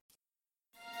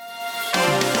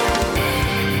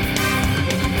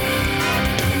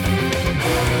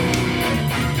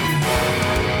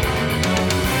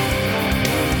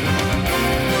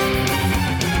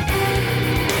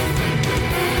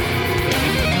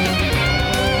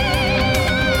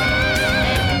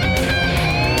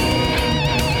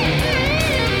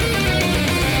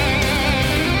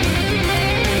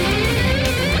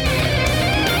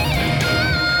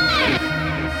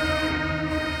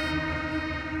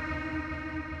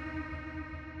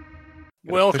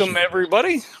Welcome,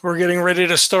 everybody. We're getting ready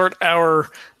to start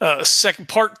our second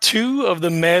part 2 of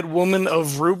the Mad Woman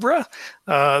of Rubra.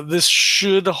 This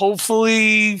should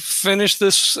hopefully finish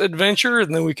this adventure,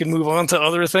 and then we can move on to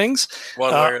other things.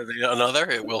 One way or the another,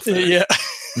 it will finish. Yeah.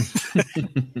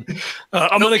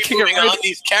 I'm going to kick it right on.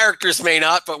 These characters may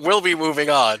not, but we'll be moving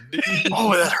on.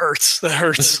 Oh, that hurts. That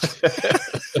hurts.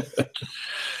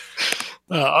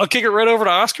 I'll kick it right over to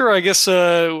Oscar. I guess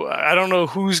I don't know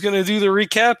who's going to do the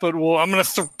recap, but I'm going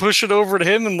to push it over to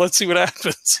him and let's see what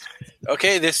happens.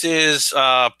 Okay, this is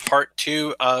part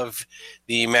 2 of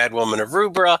the Mad Woman of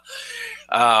Rubra.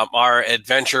 Our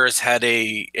adventurers had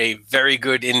a very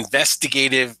good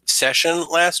investigative session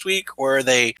last week where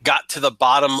they got to the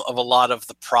bottom of a lot of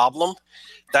the problem.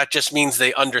 That just means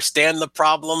they understand the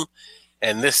problem,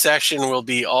 and this session will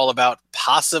be all about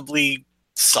possibly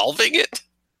solving it.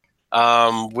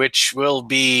 Which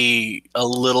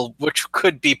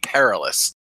could be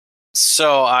perilous.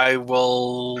 So I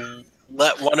will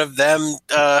let one of them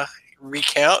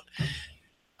recount.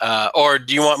 Or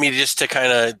do you want me to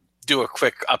kind of do a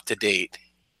quick up-to-date?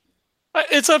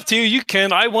 It's up to you. You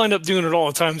can. I wind up doing it all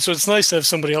the time, so it's nice to have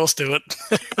somebody else do it.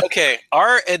 Okay.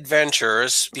 Our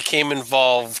adventurers became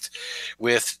involved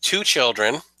with 2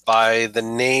 children by the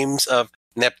names of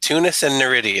Neptunus and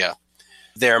Neridia.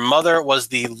 Their mother was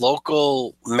the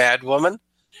local madwoman.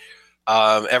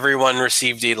 Everyone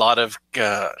received a lot of...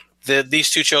 these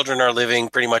 2 children are living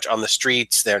pretty much on the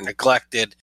streets. They're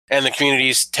neglected. And the community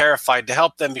is terrified to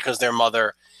help them because their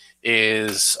mother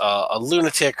is a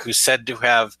lunatic who's said to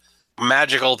have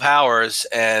magical powers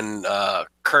and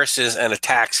curses and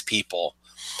attacks people.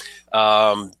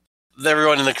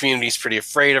 Everyone in the community is pretty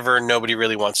afraid of her. Nobody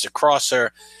really wants to cross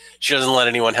her. She doesn't let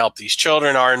anyone help these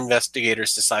children. Our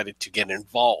investigators decided to get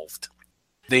involved.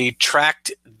 They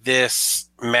tracked this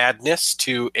madness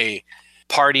to a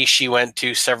party she went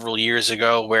to several years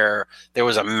ago where there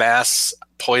was a mass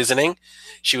poisoning.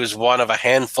 She was one of a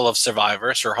handful of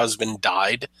survivors. Her husband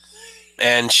died,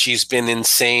 and she's been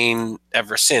insane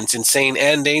ever since, insane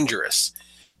and dangerous.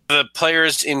 The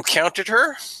players encountered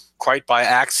her quite by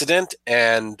accident,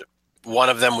 and one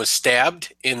of them was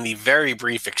stabbed in the very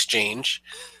brief exchange.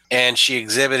 And she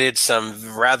exhibited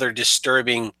some rather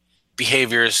disturbing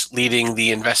behaviors, leading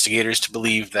the investigators to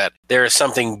believe that there is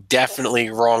something definitely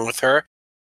wrong with her,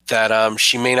 that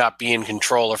she may not be in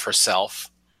control of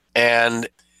herself. And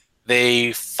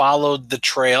they followed the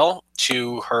trail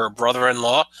to her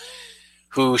brother-in-law,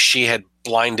 who she had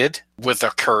blinded with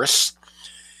a curse.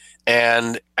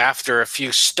 And after a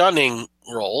few stunning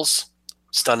rolls,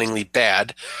 stunningly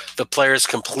bad, the players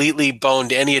completely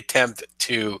boned any attempt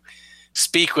to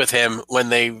speak with him when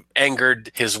they angered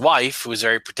his wife, who was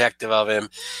very protective of him,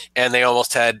 and they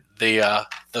almost had the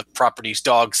property's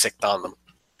dog sicked on them.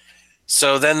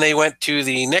 So then they went to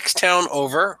the next town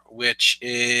over, which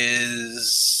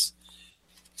is...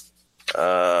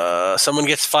 someone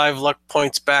gets 5 luck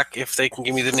points back if they can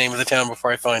give me the name of the town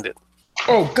before I find it.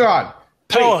 Oh, God.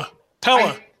 Pella.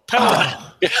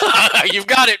 You've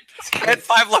got it. Add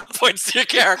 5 luck points to your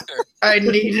character. I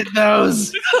needed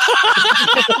those.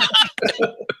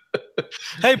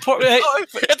 Hey,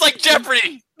 it's like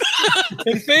Jeopardy.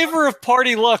 In favor of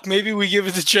party luck, maybe we give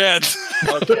it to Chad.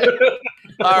 Okay.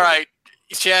 All right.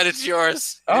 Chad, it's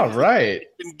yours. All right.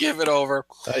 You can give it over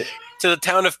to the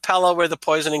town of Pella where the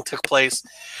poisoning took place.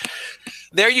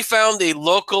 There you found a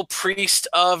local priest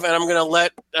of, and I'm going to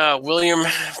let William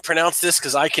pronounce this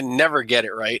because I can never get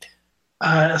it right.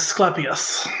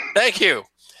 Asclepius. Thank you.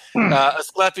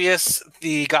 Asclepius,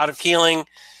 the god of healing.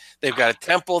 They've got a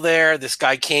temple there. This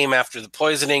guy came after the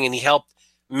poisoning, and he helped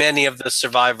many of the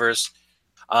survivors.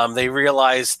 They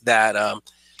realized that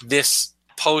this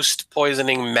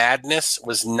post-poisoning madness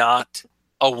was not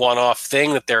a one-off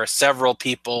thing, that there are several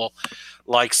people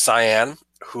like Cyan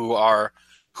who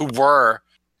were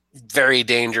very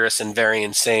dangerous and very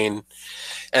insane,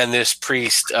 and this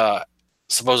priest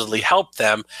supposedly helped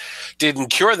them. Didn't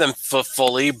cure them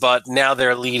fully, but now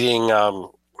they're leading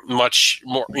much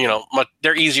more,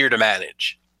 they're easier to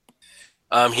manage.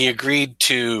 He agreed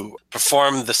to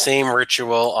perform the same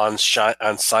ritual on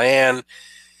Cyan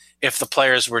if the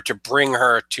players were to bring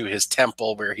her to his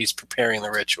temple where he's preparing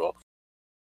the ritual.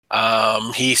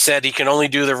 He said he can only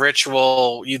do the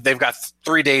ritual. They've got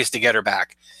 3 days to get her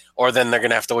back, or then they're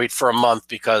going to have to wait for a month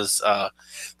because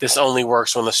this only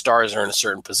works when the stars are in a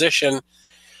certain position.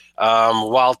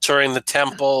 While touring the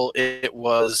temple, it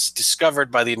was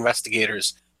discovered by the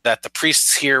investigators that the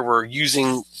priests here were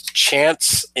using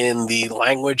chants in the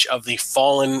language of the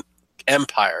fallen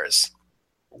empires,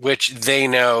 which they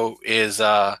know is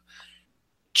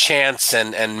chants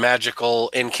and magical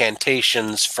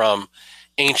incantations from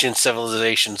ancient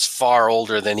civilizations far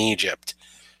older than Egypt,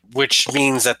 which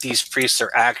means that these priests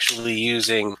are actually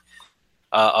using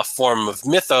a form of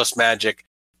mythos magic,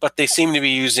 but they seem to be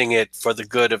using it for the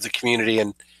good of the community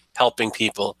and helping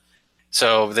people.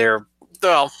 So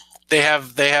they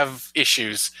have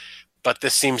issues, but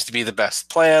this seems to be the best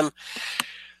plan.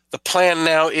 The plan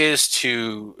now is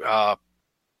to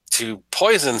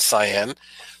poison Cyan,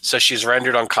 so she's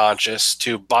rendered unconscious,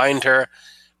 to bind her,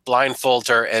 blindfold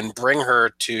her, and bring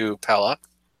her to Pella,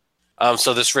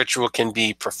 so this ritual can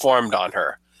be performed on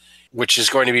her, which is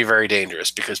going to be very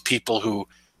dangerous because people who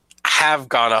have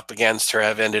gone up against her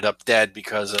have ended up dead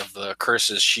because of the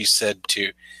curses she's said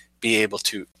to be able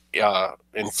to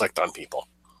inflict on people.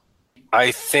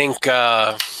 I think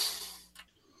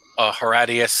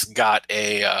Horatius got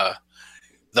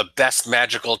the best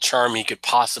magical charm he could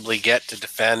possibly get to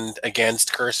defend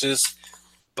against curses,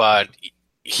 but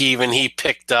he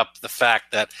picked up the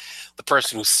fact that the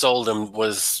person who sold him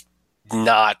was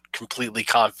not completely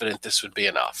confident this would be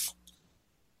enough.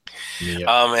 Yep.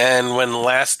 And when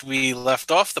last we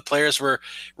left off, the players were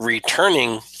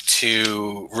returning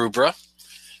to Rubra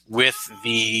with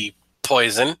the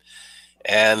poison,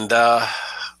 and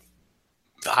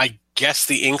I guess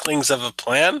the inklings of a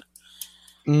plan.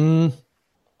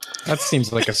 That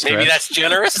seems like a stretch. Maybe that's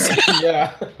generous.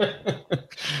 Yeah.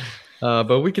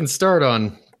 But we can start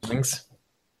on things.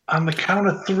 On the count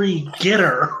of 3, get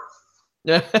her.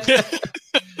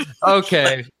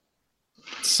 Okay.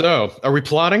 So, are we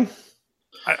plotting?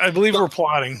 I believe we're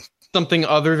plotting. Something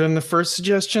other than the first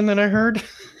suggestion that I heard?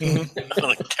 On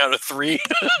the count of 3.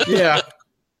 Yeah.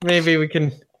 Maybe we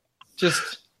can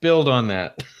just build on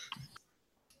that.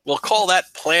 We'll call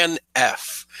that Plan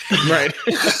F. Right.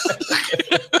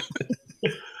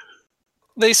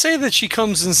 They say that she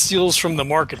comes and steals from the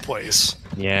marketplace.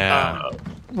 Yeah.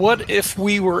 What if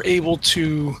we were able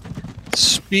to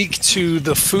speak to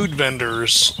the food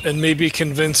vendors and maybe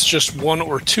convince just 1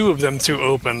 or 2 of them to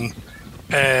open,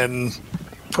 and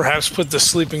perhaps put the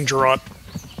sleeping draught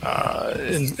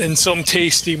in some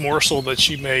tasty morsel that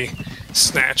she may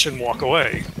snatch and walk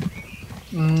away?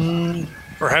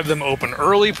 Or have them open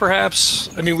early, perhaps?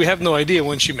 I mean, we have no idea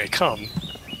when she may come.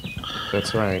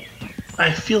 That's right.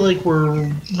 I feel like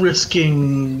we're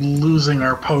risking losing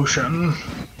our potion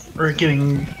or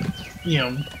getting,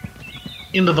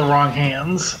 into the wrong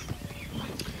hands.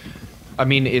 I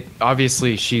mean,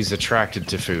 obviously she's attracted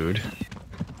to food.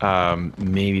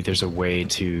 Maybe there's a way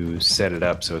to set it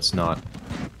up so it's not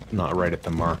right at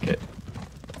the market,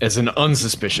 as an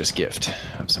unsuspicious gift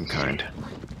of some kind.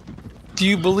 Do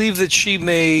you believe that she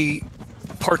may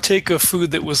partake of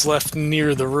food that was left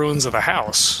near the ruins of a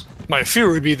house? My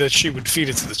fear would be that she would feed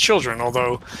it to the children,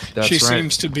 although That's she right.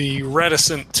 seems to be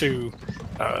reticent to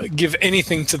give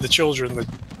anything to the children that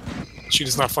she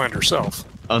does not find herself.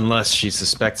 Unless she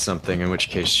suspects something, in which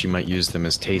case she might use them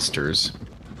as tasters.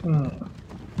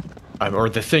 Or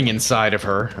the thing inside of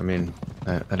her. I mean,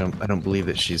 I don't believe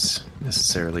that she's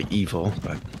necessarily evil,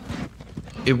 but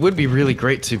it would be really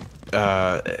great to.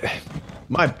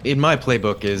 In my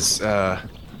playbook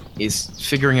is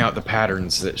figuring out the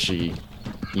patterns that she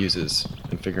uses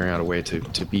and figuring out a way to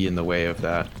be in the way of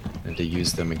that and to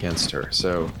use them against her.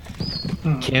 So,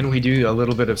 can we do a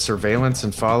little bit of surveillance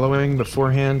and following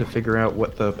beforehand to figure out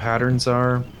what the patterns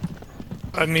are?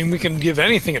 I mean, we can give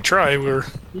anything a try. We're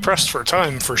pressed for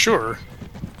time, for sure.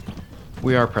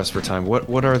 We are pressed for time.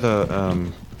 What are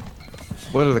the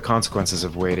consequences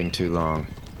of waiting too long?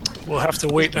 We'll have to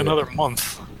wait another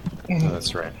month. Oh,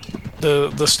 that's right.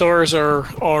 The stars are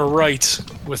right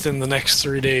within the next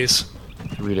 3 days.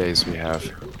 3 days we have.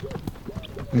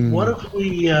 What if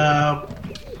we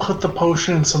put the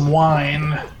potion in some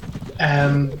wine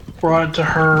and brought it to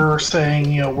her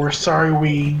saying, we're sorry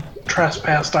we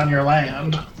trespassed on your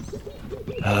land?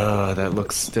 Oh, that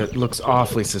looks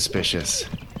awfully suspicious.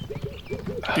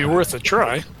 Be worth a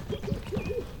try.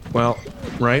 Well,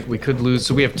 right, we could lose.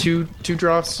 So we have two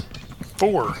drafts?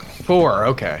 4. 4,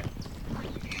 okay.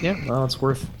 Yeah, well, it's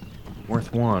worth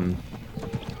one.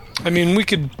 I mean, we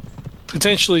could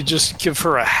potentially just give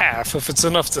her a half. If it's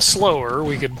enough to slow her,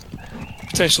 we could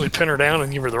potentially pin her down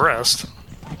and give her the rest.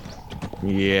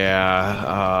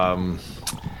 Yeah,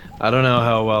 I don't know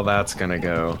how well that's gonna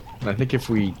go. I think if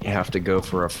we have to go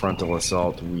for a frontal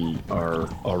assault, we are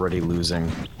already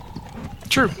losing.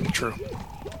 True.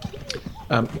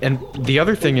 And the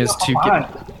other thing is to get...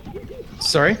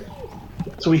 Sorry?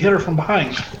 So we hit her from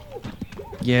behind.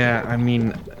 Yeah, I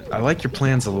mean, I like your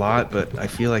plans a lot, but I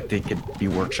feel like they could be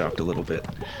workshopped a little bit.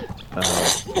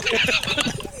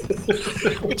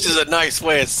 Which is a nice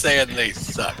way of saying they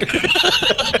suck.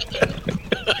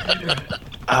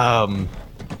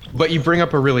 But you bring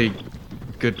up a really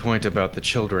good point about the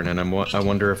children, and I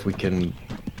wonder if we can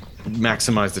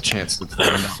maximize the chance that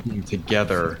they're not being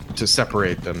together to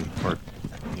separate them, or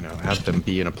have them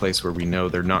be in a place where we know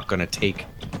they're not going to take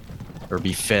or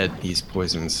be fed these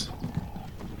poisons.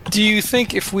 Do you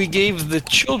think if we gave the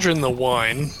children the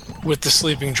wine with the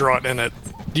sleeping draught in it,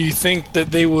 do you think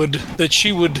that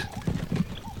she would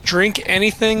drink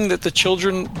anything that the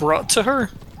children brought to her?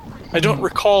 I don't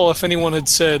recall if anyone had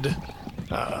said.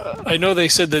 I know they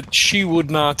said that she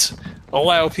would not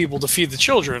allow people to feed the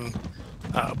children,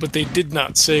 but they did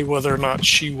not say whether or not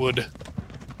she would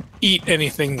eat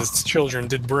anything that the children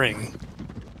did bring.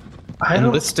 I don't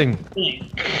Enlisting. think.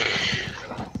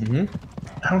 Mhm.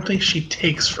 I don't think she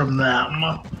takes from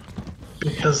them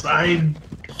because I'd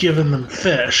given them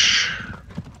fish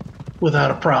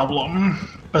without a problem.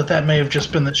 But that may have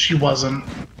just been that she wasn't,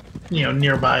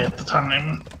 nearby at the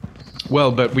time.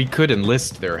 Well, but we could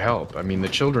enlist their help. I mean, the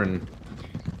children.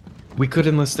 We could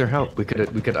enlist their help. We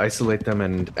could isolate them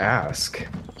and ask.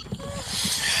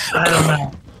 I don't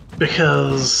know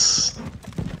because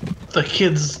the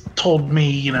kids told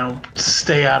me,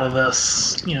 stay out of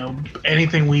this.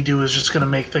 Anything we do is just going to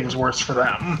make things worse for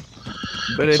them.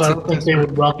 But So I don't think they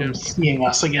would welcome seeing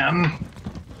us again.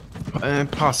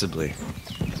 Possibly.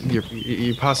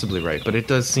 You're possibly right, but it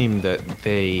does seem that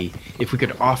if we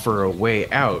could offer a way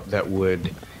out that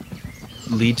would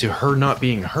lead to her not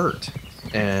being hurt,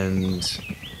 and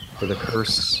for the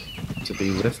curse to be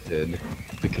lifted,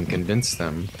 we can convince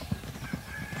them.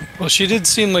 Well, she did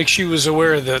seem like she was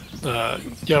aware that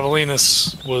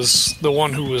Yavelinas was the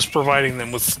one who was providing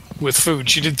them with food.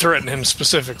 She did threaten him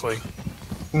specifically.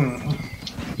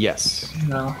 Yes.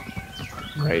 No.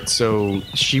 Right, so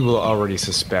she will already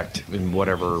suspect in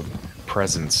whatever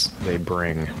presence they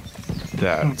bring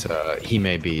that he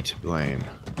may be to blame.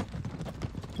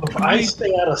 If I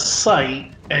stay out of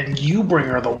sight and you bring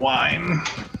her the wine,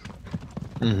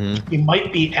 Mm-hmm. you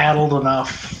might be addled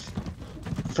enough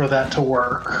for that to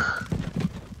work.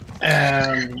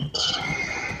 And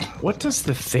What does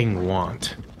the thing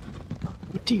want?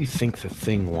 What do you think the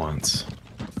thing wants?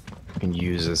 Can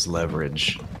use as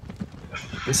leverage.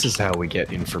 This is how we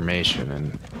get information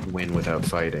and win without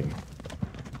fighting.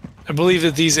 I believe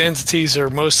that these entities are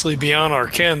mostly beyond our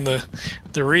ken.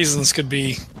 The reasons could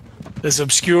be as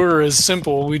obscure or as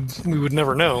simple. We would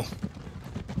never know.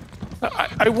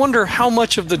 I wonder how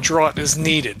much of the draught is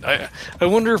needed. I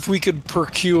wonder if we could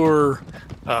procure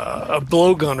a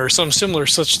blowgun or some similar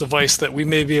such device that we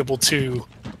may be able to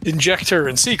inject her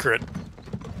in secret.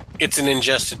 It's an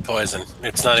ingested poison.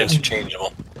 It's not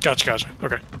interchangeable. Gotcha.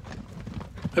 Okay.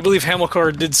 I believe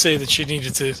Hamilcar did say that she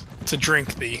needed to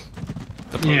drink the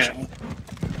potion.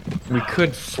 We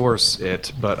could force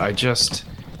it, but I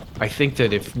think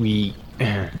that if we...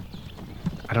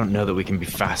 I don't know that we can be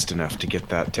fast enough to get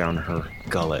that down her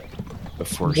gullet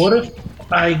before what if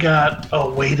I got a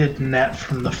weighted net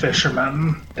from the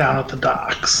fishermen down at the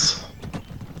docks?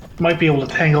 Might be able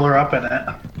to tangle her up in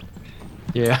it.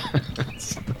 Yeah.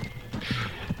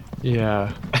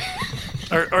 Yeah.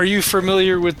 Are you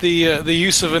familiar with the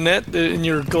use of a net in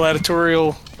your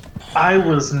gladiatorial? I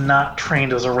was not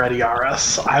trained as a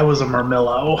Rediaris. I was a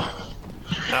Murmillo.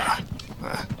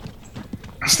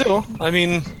 Still, I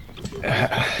mean,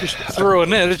 just throw a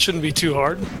net. It shouldn't be too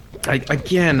hard.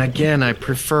 Again, I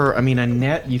prefer... I mean, a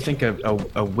net, you think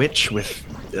a witch with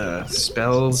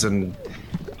spells and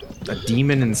a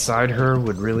demon inside her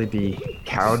would really be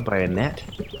cowed by a net?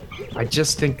 I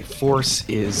just think force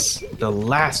is the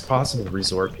last possible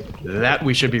resort that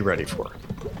we should be ready for.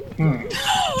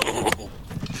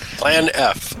 Plan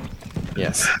F.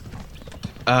 Yes.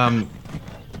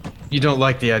 You don't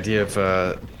like the idea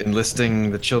of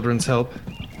enlisting the children's help?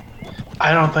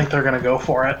 I don't think they're going to go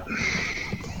for it.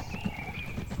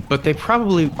 But they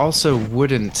probably also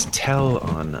wouldn't tell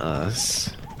on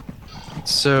us.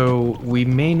 So we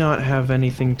may not have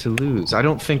anything to lose. I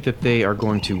don't think that they are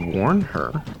going to warn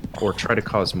her or try to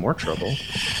cause more trouble.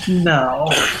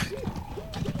 No.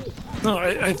 No,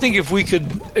 I think if we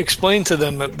could explain to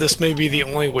them that this may be the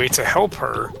only way to help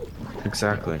her,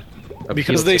 Exactly.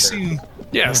 because Appeal they to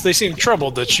their- seem, they seem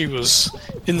troubled that she was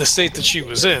in the state that she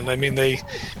was in. I mean, they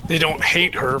don't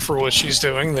hate her for what she's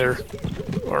doing. They're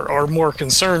are more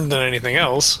concerned than anything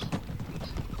else.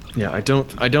 Yeah, I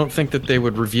don't think that they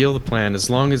would reveal the plan as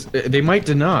long as they might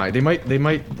deny. They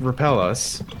might repel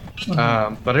us, but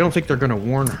I don't think they're going to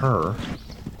warn her.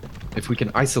 If we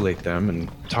can isolate them and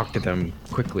talk to them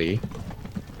quickly,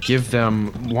 give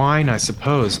them wine, I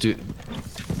suppose. Do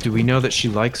we know that she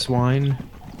likes wine?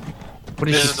 What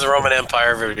is This she? is the Roman Empire.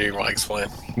 Everybody likes wine.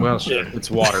 Well, sure,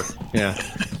 it's water. Yeah.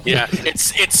 Yeah,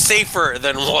 it's safer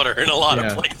than water in a lot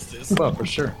Yeah. of places. Well, for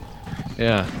sure.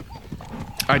 Yeah.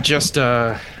 I just,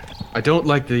 I don't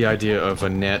like the idea of a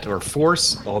net or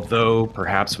force, although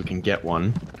perhaps we can get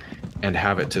one and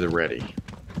have it to the ready.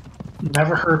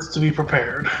 Never hurts to be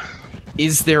prepared.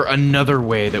 Is there another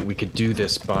way that we could do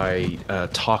this by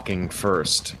talking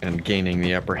first and gaining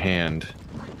the upper hand?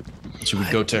 Should we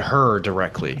go to her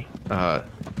directly?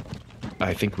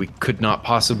 I think we could not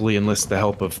possibly enlist the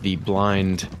help of the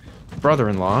blind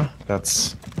brother-in-law.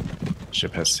 That's...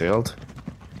 ship has sailed.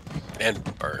 And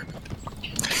burned.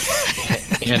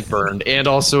 And burned. And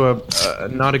also a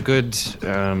not a good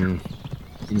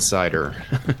insider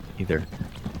either.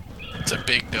 It's a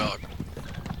big dog.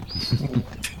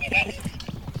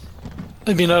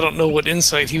 I mean, I don't know what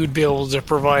insight he would be able to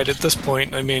provide at this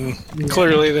point. I mean,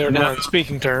 clearly they're not on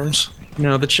speaking terms.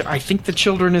 No, I think the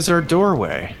children is our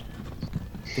doorway.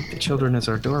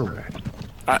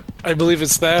 I believe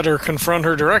it's that or confront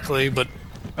her directly, but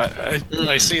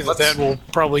I see that will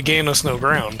probably gain us no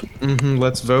ground. Mm-hmm.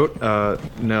 Let's vote.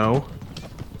 No.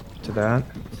 To that.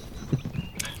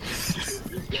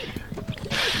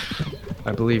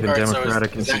 I believe in All right,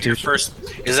 democratic so is that your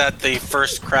institutions. is that the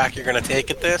first crack you're going to take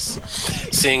at this?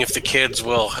 Seeing if the kids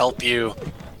will help you.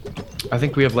 I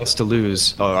think we have less to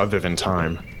lose, other than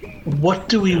time. What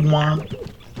do we want?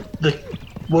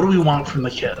 What do we want from the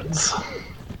kids?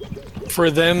 For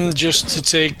them just to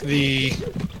take the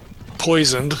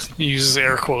poisoned, use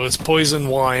air quotes, poison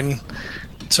wine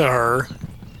to her,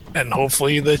 and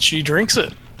hopefully that she drinks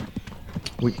it.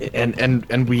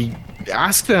 And we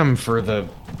ask them for the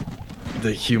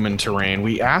human terrain.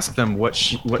 We ask them what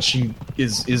she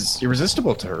is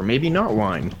irresistible to her. Maybe not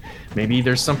wine. Maybe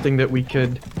there's something that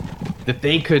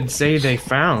they could say they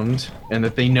found and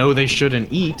that they know they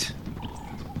shouldn't eat.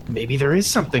 Maybe there is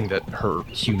something that her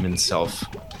human self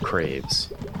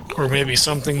craves. Or maybe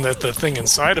something that the thing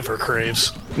inside of her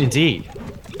craves. Indeed.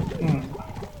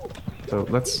 So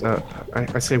let's,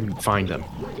 I say we find them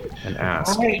and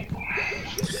ask.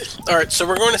 All right, so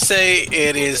we're going to say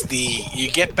it is you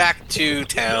get back to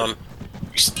town,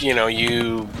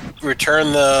 you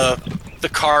return the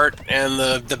cart and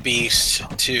the beast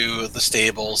to the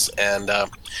stables, and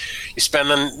you spend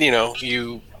them,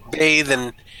 you bathe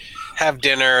and have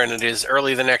dinner, and it is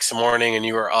early the next morning, and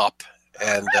you are up,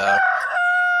 and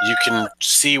you can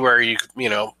see where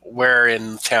where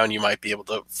in town you might be able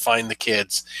to find the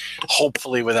kids,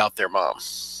 hopefully without their mom.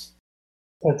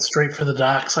 That's straight for the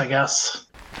docks, I guess.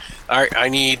 All right, I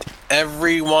need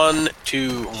everyone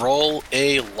to roll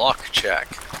a luck check.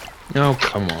 Oh,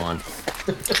 come on.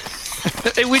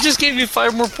 Hey, we just gave you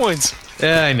 5 more points.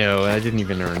 Yeah, I know. I didn't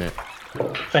even earn it.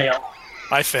 Fail.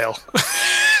 I fail.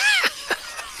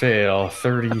 Fail.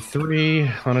 33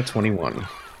 on a 21.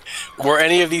 Were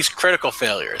any of these critical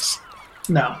failures?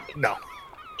 No. No.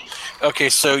 Okay,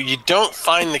 so you don't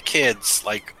find the kids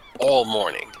like all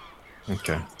morning.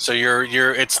 Okay. So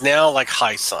it's now like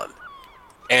high sun.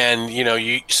 And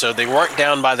so they weren't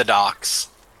down by the docks.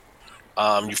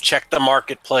 You've checked the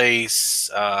marketplace,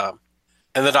 and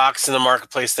the docks and the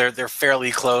marketplace they're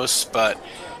fairly close, but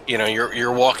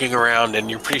you're walking around and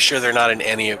you're pretty sure they're not in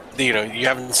any of you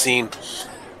haven't seen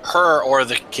her or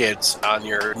the kids on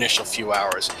your initial few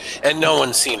hours, and no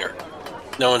one's seen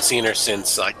her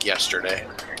since like yesterday.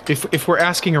 If we're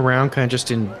asking around, can I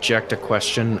just inject a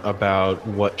question about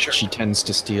what she tends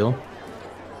to steal?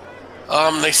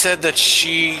 They said that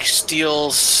she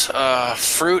steals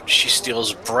fruit. She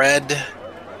steals bread.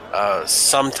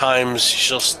 Sometimes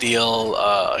she'll steal,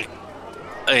 a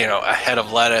head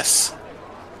of lettuce.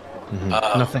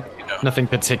 Mm-hmm. Nothing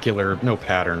particular. No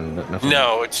pattern. Nothing.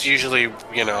 No, it's usually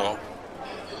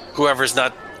whoever's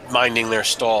not minding their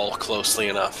stall closely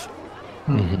enough.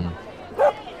 Mm-hmm.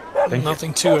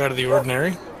 Nothing too out of the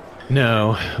ordinary.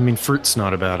 No, I mean fruit's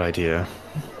not a bad idea.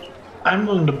 I'm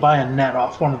willing to buy a net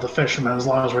off one of the fishermen as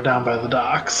long as we're down by the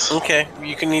docks. Okay,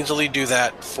 you can easily do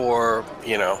that for,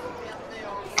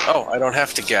 Oh, I don't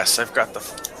have to guess. I've got the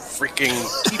freaking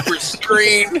keeper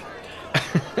screen.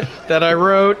 That I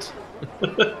wrote.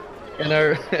 and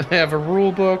I have a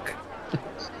rule book.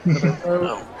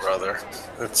 Oh, brother.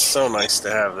 It's so nice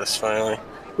to have this finally.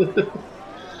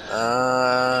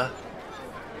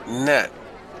 Net.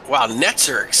 Wow, nets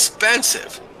are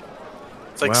expensive.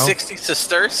 It's like 60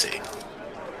 sesterci.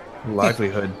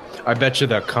 Livelihood. I bet you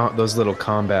that those little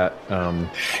combat. Yeah, I'm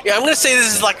gonna say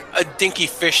this is like a dinky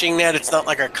fishing net. It's not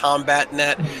like a combat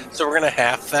net, so we're gonna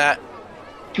half that.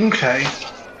 Okay.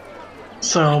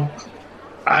 So,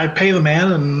 I pay the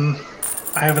man and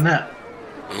I have a net.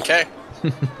 Okay.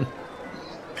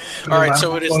 All right,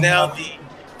 so it is now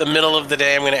the middle of the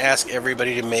day. I'm going to ask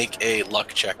everybody to make a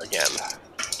luck check again.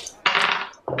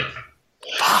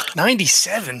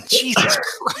 97. Jesus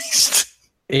Christ.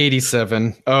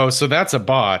 87. Oh, so that's a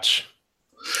botch.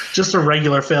 Just a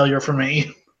regular failure for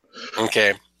me.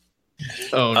 Okay.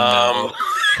 Oh no.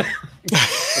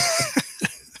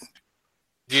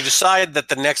 You decide that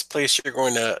the next place you're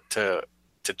going to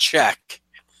check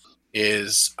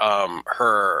is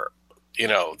her,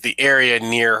 the area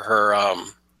near her,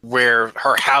 where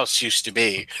her house used to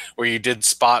be, where you did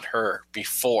spot her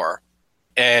before.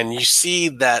 And you see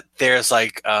that there's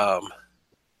like,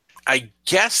 I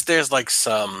guess there's like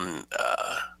some,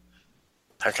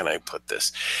 how can I put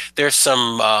this? There's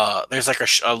some, there's like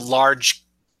a large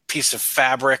piece of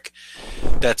fabric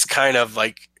that's kind of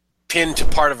like pinned to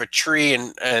part of a tree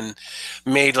and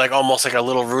made like almost like a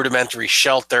little rudimentary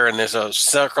shelter. And there's a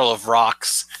circle of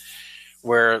rocks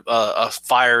where a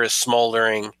fire is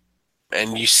smoldering.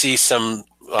 And you see some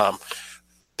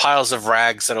piles of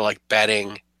rags that are like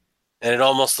bedding. And it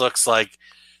almost looks like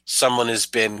someone has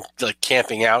been like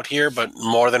camping out here, but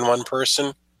more than one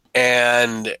person.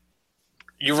 And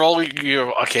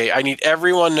okay, I need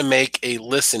everyone to make a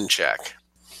listen check.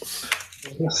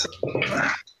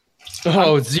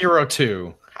 Oh,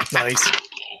 02. Nice.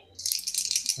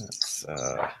 That's,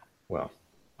 well,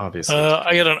 obviously.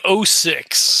 I got an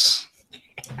 06.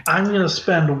 I'm going to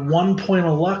spend 1 point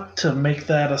of luck to make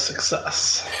that a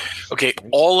success. Okay,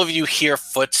 all of you hear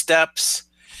footsteps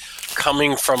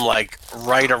coming from like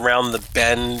right around the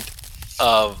bend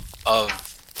of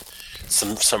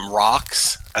some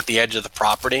rocks at the edge of the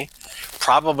property,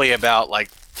 probably about like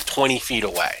 20 feet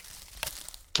away.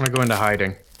 I go into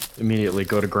hiding. Immediately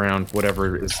go to ground,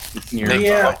 whatever is near.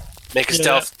 Yeah. Make a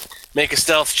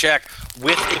stealth check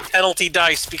with a penalty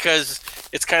dice because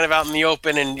it's kind of out in the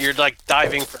open and you're like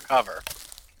diving for cover.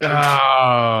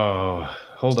 Oh,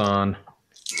 hold on.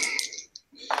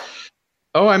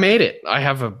 Oh, I made it. I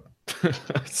have a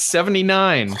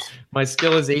 79. My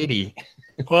skill is 80.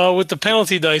 Well, with the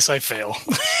penalty dice, I fail.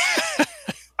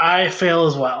 I fail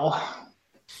as well.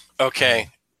 Okay.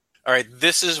 All right.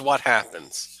 This is what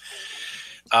happens.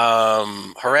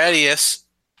 Horatius,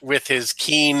 with his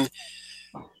keen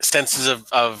senses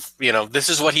of this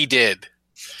is what he did.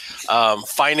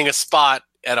 Finding a spot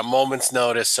at a moment's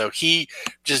notice. So he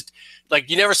just, like,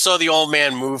 you never saw the old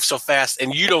man move so fast,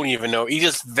 and you don't even know. He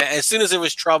just, as soon as it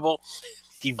was trouble,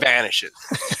 he vanishes.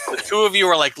 The two of you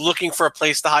are like looking for a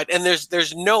place to hide, and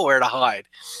there's nowhere to hide.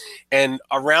 And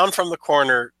around from the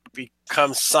corner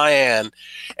becomes Cyan,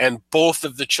 and both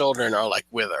of the children are like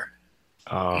with her.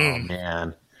 Oh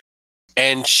man.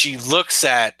 And she looks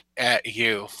at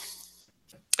you,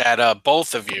 at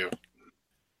both of you.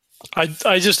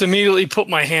 I just immediately put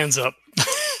my hands up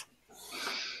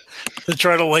to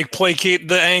try to like placate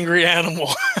the angry animal.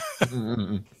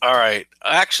 All right.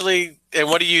 Actually, and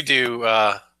what do you do,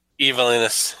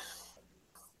 Evelinus?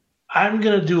 I'm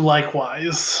going to do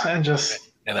likewise and just...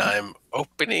 And I'm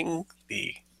opening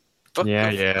the book.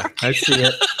 Yeah. I see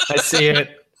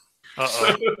it.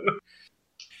 Uh-oh.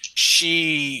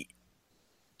 She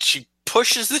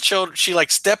pushes the children. She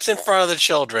like steps in front of the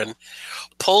children,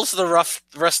 pulls the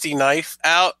rusty knife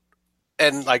out,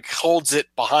 and like holds it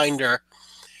behind her.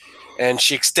 And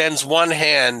she extends one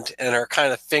hand, and her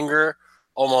kind of finger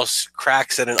almost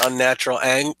cracks at an unnatural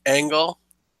angle.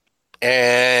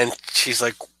 And she's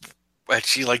like,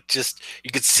 just,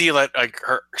 you could see like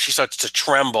she starts to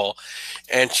tremble,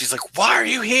 and she's like, "Why are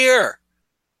you here?"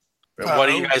 What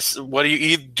do you guys? What do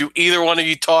either one of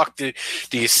you talk? Do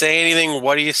you say anything?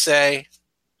 What do you say?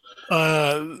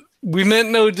 We meant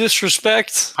no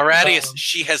disrespect. Horatius,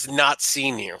 she has not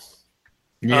seen you.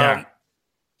 Yeah.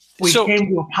 We came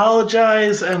to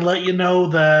apologize and let you know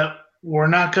that we're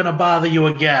not going to bother you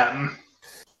again.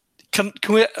 Can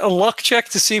we a luck check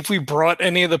to see if we brought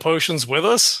any of the potions with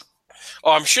us?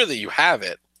 Oh, I'm sure that you have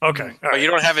it. Okay. But you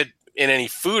don't have it in any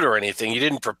food or anything. You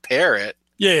didn't prepare it.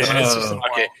 Yeah. It's just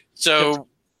Okay. So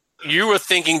you were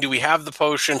thinking, do we have the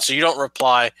potion? So you don't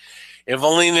reply.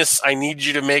 Evelinus, I need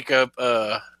you to make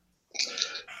a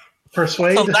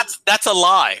Persuade? Oh, that's a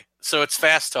lie. So it's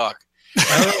fast talk.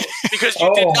 Because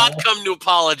you did not come to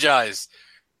apologize.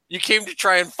 You came to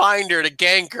try and find her to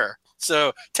gank her.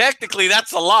 So technically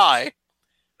that's a lie.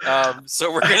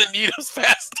 So we're going to need a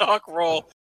fast talk roll.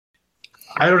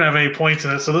 I don't have any points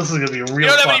in it, so this is going to be real You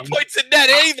don't fun. have any points in that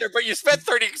either, but you spent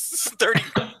 30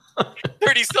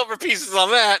 silver pieces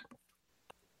on that.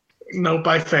 Nope,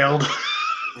 I failed.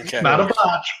 Okay. Not a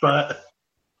botch, but...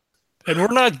 And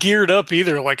we're not geared up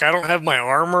either. Like, I don't have my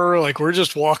armor. Like, we're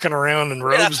just walking around in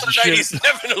robes That's and what shit.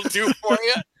 97 will do for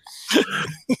you.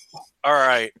 All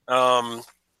right.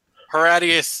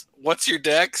 Horatius, what's your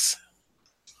dex?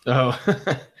 Oh,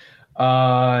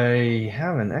 I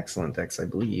have an excellent dex, I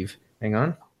believe. Hang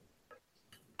on.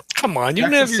 Come on, you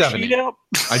Dex didn't have is your 70. sheet out?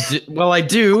 Well, I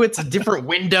do. It's a different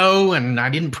window, and I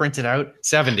didn't print it out.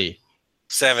 70.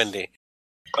 70.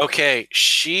 Okay,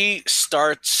 she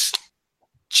starts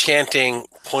chanting,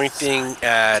 pointing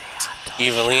at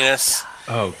Evelinas.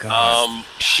 Oh, God.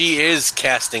 She is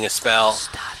casting a spell.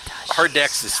 Her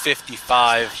dex is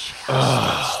 55.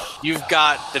 You've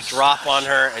got the drop on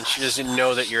her, and she doesn't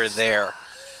know that you're there.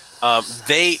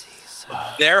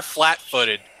 They're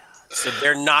flat-footed, so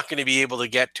they're not going to be able to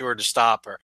get to her to stop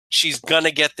her. She's going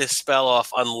to get this spell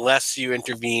off unless you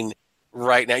intervene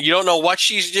right now. You don't know what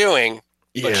she's doing,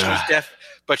 but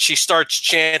but she starts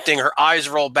chanting. Her eyes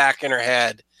roll back in her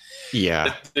head.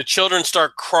 Yeah. The children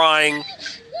start crying,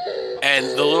 and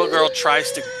the little girl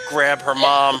tries to grab her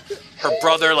mom. Her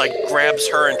brother grabs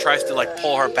her and tries to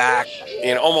pull her back,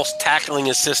 and almost tackling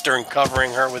his sister and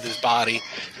covering her with his body.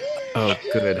 Oh,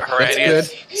 good. That's good.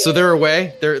 So they're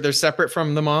away. They're separate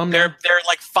from the mom. They're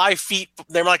 5 feet.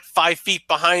 They're 5 feet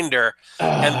behind her,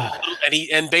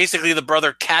 and basically the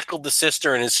brother tackled the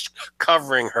sister and is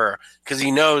covering her because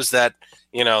he knows that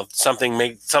something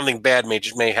bad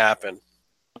may happen.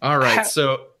 All right.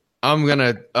 So I'm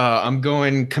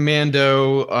going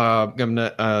commando. I'm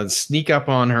gonna sneak up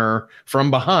on her from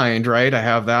behind. Right. I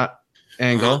have that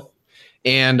angle,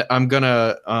 and I'm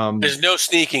gonna. There's no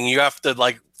sneaking. You have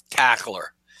to tackle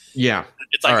her. Yeah.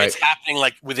 It's it's happening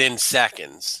within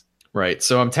seconds. Right.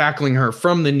 So I'm tackling her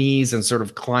from the knees and sort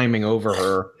of climbing over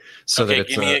her so that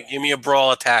it's give me a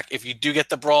brawl attack. If you do get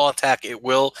the brawl attack, it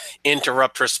will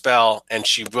interrupt her spell and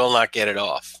she will not get it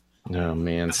off. Oh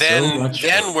man. Then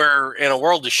we're in a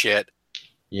world of shit.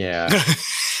 Yeah.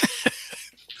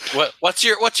 What's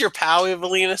your POW,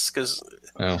 Evelinas?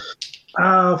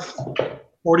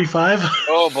 45.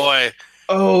 Oh boy.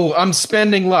 Oh, I'm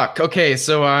spending luck. Okay,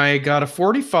 so I got a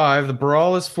 45. The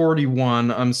brawl is 41.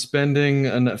 I'm spending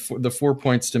the 4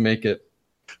 points to make it.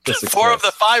 4 of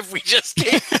the 5 we just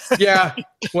gave. Yeah.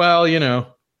 Well,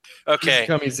 Okay. Easy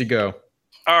come, easy go.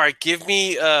 All right. Give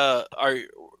me. Oh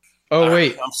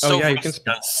wait. I'm so you can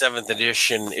on 7th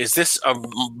edition. Is this a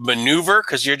maneuver?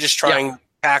 Because you're just trying to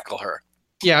tackle her.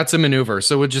 Yeah, it's a maneuver.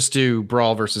 So we'll just do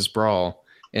brawl versus brawl,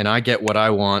 and I get what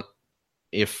I want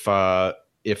if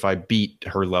I beat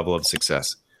her level of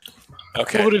success.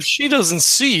 Okay. Well, but if she doesn't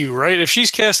see you, right? If she's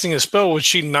casting a spell, would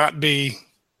she not be?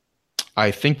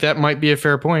 I think that might be a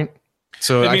fair point.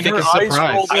 So I think her it's eyes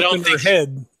surprise. rolled up in her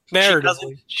head.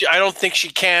 Narratively, I don't think she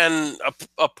can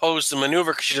oppose the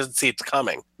maneuver because she doesn't see it's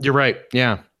coming. You're right.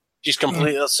 Yeah. She's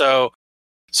completely so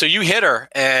you hit her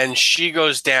and she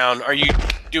goes down. Are you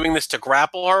doing this to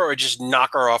grapple her or just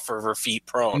knock her off of her feet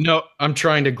prone? No, I'm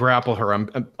trying to grapple her.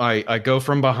 I go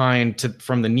from behind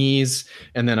from the knees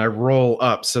and then I roll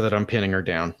up so that I'm pinning her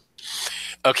down.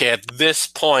 Okay, at this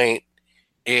point,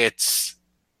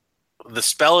 the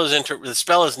spell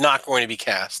is not going to be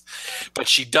cast, but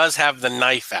she does have the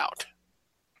knife out.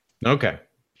 Okay.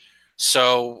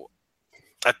 So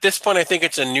at this point, I think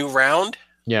it's a new round.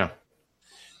 Yeah.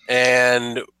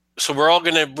 And so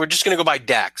we're just gonna go by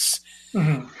dex.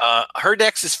 Mm-hmm. Her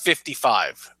dex is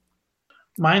 55.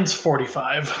 Mine's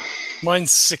 45.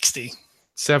 mine's 60.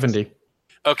 70.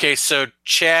 Okay, so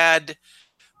Chad,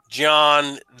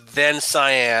 John, then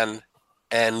Cyan,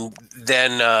 and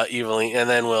then Evelyn, and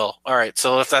then Will. All right,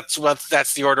 so if that's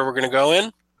the order we're gonna go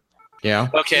in. Yeah.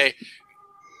 Okay.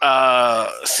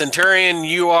 Centurion,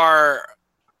 you're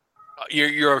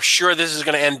sure this is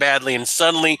gonna end badly, and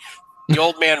suddenly the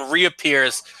old man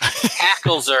reappears,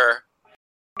 tackles her,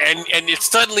 and it's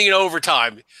suddenly in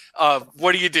overtime.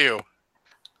 What do you do?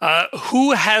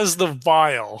 Who has the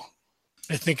vial?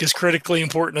 I think is critically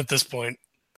important at this point.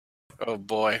 Oh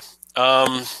boy.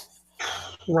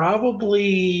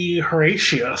 Probably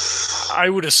Horatius. I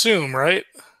would assume, right?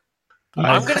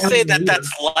 I'm going to say that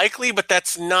that's likely, but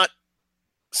that's not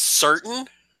certain.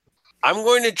 I'm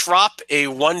going to drop a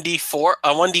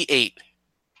 1d8.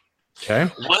 Okay.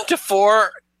 1 to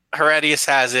 4, Horatius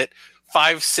has it.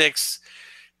 5, 6,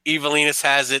 Evelinas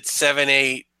has it. 7,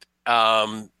 8,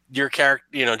 your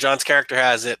character, John's character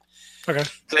has it. Okay.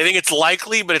 So I think it's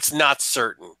likely, but it's not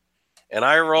certain. And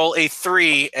I roll a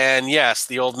 3, and yes,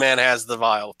 the old man has the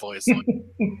vial poison.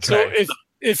 So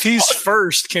if he's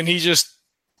first, can he just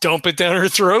dump it down her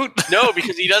throat? No,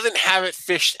 because he doesn't have it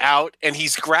fished out, and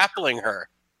he's grappling her.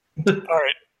 All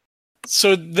right.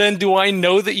 So then do I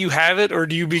know that you have it, or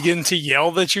do you begin to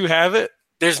yell that you have it?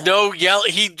 There's no yell.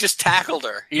 He just tackled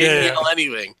her. He didn't yell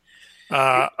anything.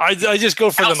 I just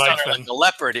go for the knife then. Like a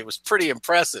leopard. It was pretty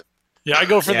impressive. Yeah, I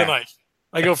go for the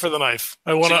knife.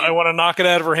 I want to knock it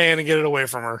out of her hand and get it away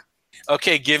from her.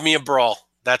 Okay, give me a brawl.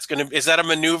 Is that a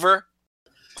maneuver?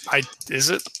 Is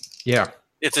it? Yeah.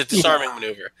 It's a disarming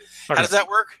maneuver. Okay. How does that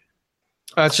work?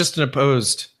 It's just an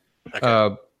opposed.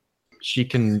 Okay. She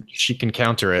can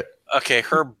counter it. Okay,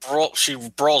 she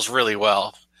brawls really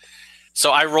well.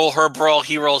 So I roll her brawl,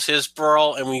 he rolls his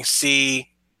brawl, and we see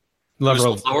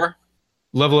Level who's lower.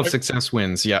 of success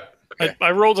wins. Yeah. Okay.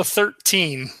 I rolled a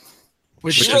 13,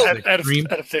 which She is rolled out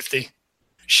of 50.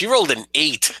 She rolled an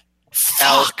 8.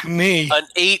 Fuck me. An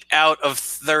 8 out of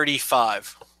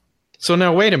 35. So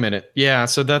now wait a minute. Yeah.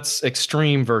 So that's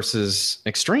extreme versus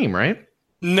extreme, right?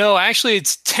 No, actually,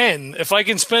 it's 10. If I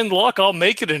can spend luck, I'll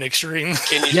make it an extreme.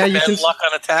 Can you Yeah, you spend can- luck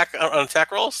on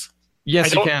attack rolls? Yes, I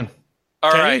you don't- can.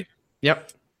 All Can right.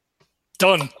 Yep.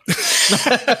 Done.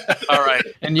 All right.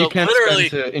 And you So can literally,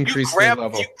 spend to increase you grab, the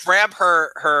level. You grab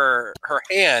her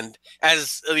hand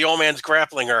as the old man's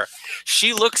grappling her.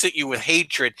 She looks at you with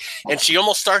hatred, and she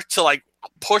almost starts to like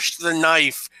push the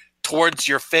knife towards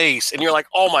your face, and you're like,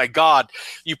 "Oh my god!"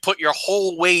 You put your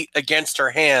whole weight against her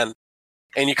hand,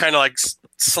 and you kind of like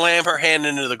slam her hand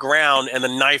into the ground, and the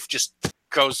knife just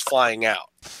goes flying out.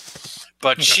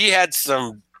 But she had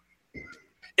some.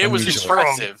 It was Unusual.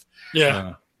 impressive.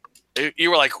 Yeah.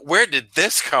 You were like, where did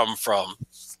this come from?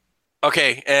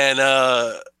 Okay, and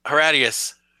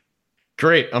Horatius.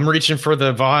 Great. I'm reaching for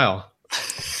the vial.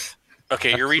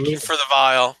 Okay, you're reaching Absolutely. for the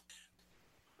vial.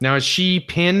 Now is she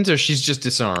pinned or she's just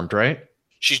disarmed, right?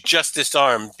 She's just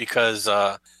disarmed because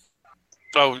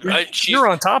You're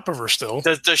on top of her still.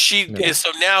 does she No.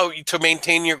 so now to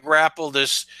maintain your grapple,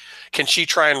 can she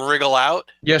try and wriggle out?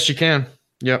 Yes, you can.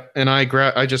 Yep. And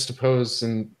I just oppose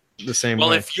in the same Well,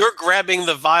 way. if you're grabbing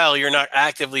the vial, you're not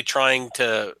actively trying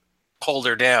to hold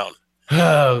her down.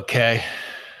 Okay.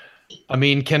 I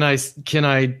mean, can I just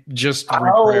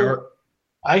reprior-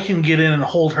 I can get in and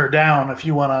hold her down if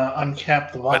you want to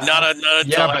uncap the vial. But not until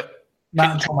Yeah, but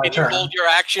not until my can you turn. hold your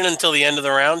action until the end of the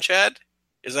round, Chad?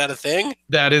 Is that a thing?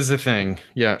 that is a thing.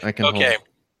 Yeah, I can Okay.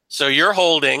 So you're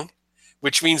holding,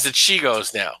 which means that she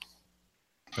goes now.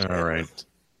 hold. All right.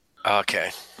 Okay.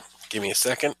 Give me a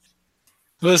second.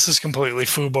 This is completely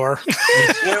foobar.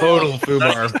 Total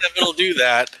foobar. 97 will do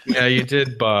that. Yeah, you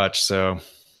did botch, so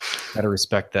gotta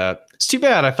respect that. It's too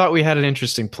bad. I thought we had an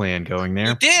interesting plan going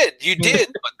there. You did.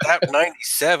 But that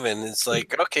 97 is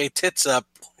like, okay, tits up.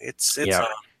 It's Yeah. on.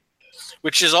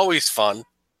 Which is always fun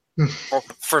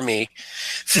for me.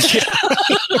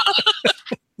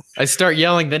 I start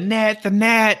yelling, the net, the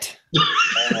net.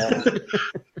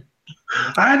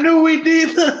 I knew we need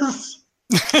this.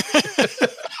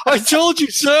 I told you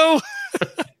so.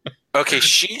 Okay,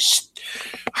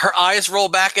 her eyes roll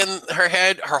back in her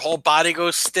head, her whole body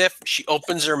goes stiff, she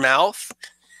opens her mouth,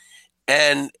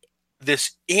 and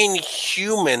this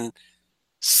inhuman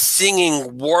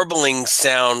singing, warbling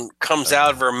sound comes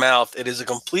out of her mouth. It is a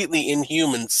completely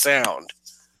inhuman sound.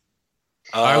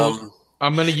 I'm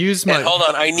gonna use my. And hold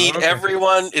on, I need Okay.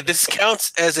 everyone. This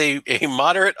counts as a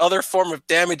moderate other form of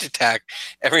damage attack.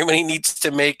 Everybody needs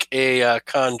to make a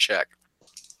con check.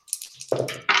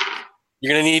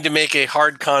 You're going to need to make a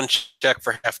hard con check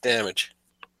for half damage.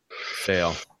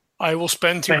 Fail. I will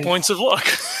spend 2 Thanks. points of luck.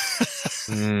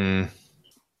 Hmm.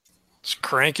 Just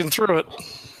cranking through it.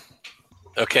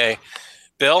 Okay.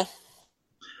 Bill?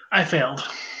 I failed.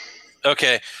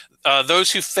 Okay. Those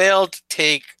who failed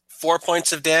take 4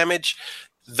 points of damage.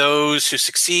 Those who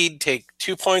succeed take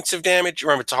 2 points of damage.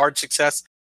 Remember, it's a hard success,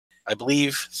 I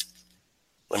believe.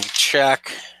 Let me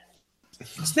check.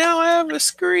 Now I have a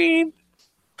screen.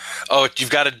 Oh,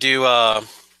 you've got to do So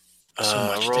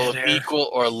much roll dead of air. equal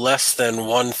or less than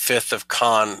 1/5 of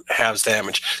con halves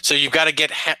damage. So you've got to get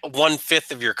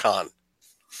 1/5 of your con.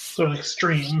 So an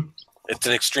extreme. It's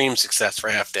an extreme success for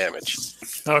half damage.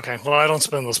 Okay, well, I don't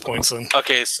spend those points then.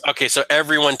 Okay, so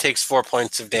everyone takes 4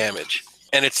 points of damage.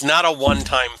 And it's not a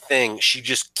one-time thing. She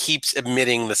just keeps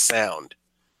emitting the sound.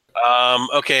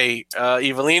 Okay,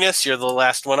 Evelinus, you're the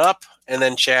last one up. And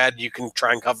then Chad, you can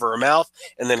try and cover her mouth.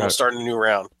 And then Got we'll it. start a new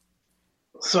round.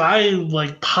 So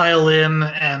I pile in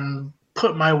and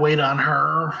put my weight on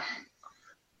her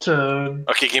to.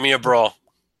 Okay, give me a brawl.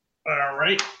 All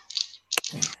right.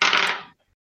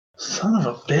 Son of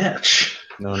a bitch.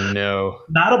 No.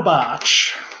 Not a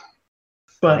botch,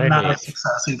 but not a Right.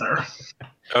 success either.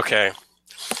 Okay.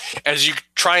 As you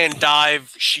try and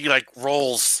dive, she like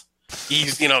rolls,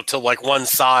 to like one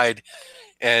side,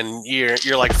 and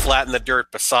you're like flat in the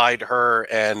dirt beside her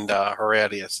and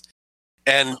Horatius.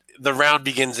 And the round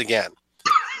begins again.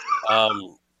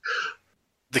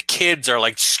 The kids are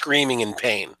like screaming in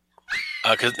pain,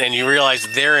 and you realize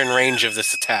they're in range of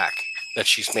this attack that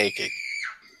she's making.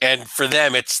 And for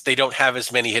them, they don't have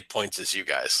as many hit points as you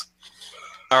guys.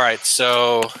 All right,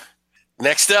 so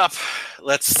next up,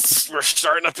 we're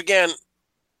starting up again.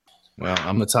 Well,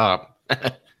 I'm the top.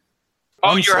 Oh,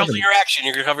 I'm you're holding 70. your action.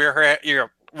 You're gonna cover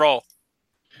your roll.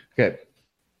 Okay.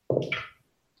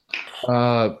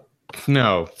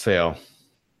 No, fail.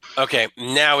 Okay,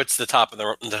 now it's the top of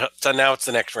so now it's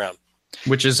the next round.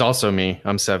 Which is also me.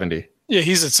 I'm 70. Yeah,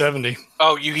 he's at 70.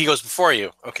 Oh, he goes before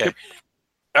you. Okay. Yep.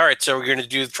 All right, so we're gonna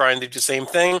try and do the same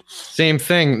thing. Same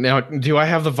thing. Now, do I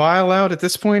have the vial out at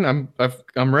this point?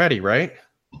 I'm ready, right?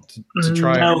 To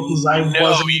try. No, because I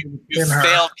wasn't you in her.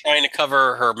 failed trying to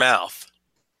cover her mouth.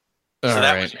 So All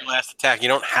that right. was your last attack. You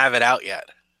don't have it out yet.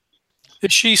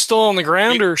 Is she still on the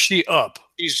ground or is she up?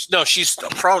 She's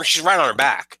prone. She's right on her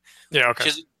back. Yeah,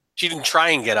 okay. She didn't try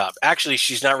and get up. Actually,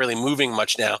 she's not really moving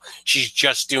much now. She's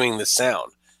just doing the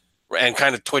sound and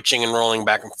kind of twitching and rolling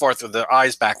back and forth with her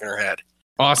eyes back in her head.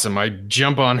 Awesome. I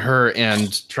jump on her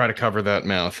and try to cover that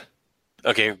mouth.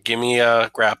 Okay, give me a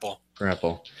grapple.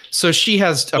 Grapple. So she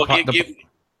has Well,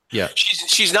 yeah.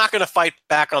 She's not going to fight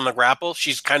back on the grapple.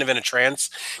 She's kind of in a trance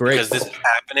Great. because this is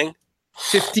happening.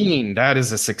 15. That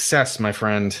is a success, my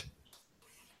friend.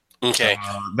 Okay,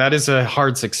 That is a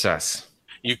hard success.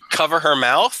 you cover her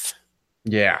mouth,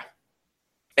 Yeah.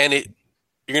 and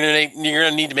you're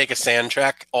gonna need to make a sand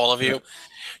track, all of you.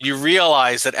 You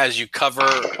realize that as you cover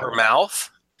her mouth,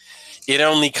 it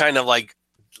only kind of like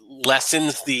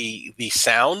lessens the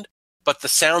sound, but the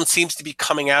sound seems to be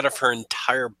coming out of her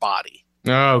entire body.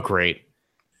 Oh, great.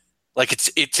 Like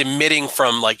it's emitting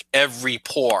from like every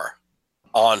pore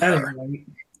on her. Anyway,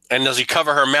 And as you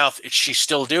cover her mouth, she's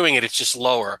still doing it. It's just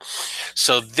lower.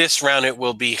 So this round, it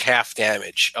will be half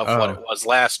damage of what it was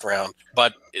last round.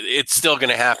 But it's still going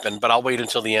to happen. But I'll wait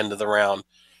until the end of the round.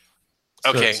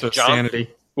 Okay, So John? sanity.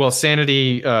 Well,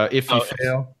 sanity if you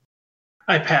fail.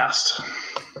 I passed.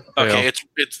 Okay, Fail.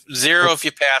 it's 0 if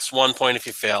you pass, 1 point if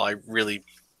you fail.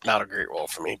 Not a great roll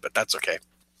for me, but that's okay.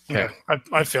 Yeah,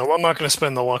 I failed. I'm not going to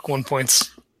spend the luck 1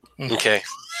 points. Okay.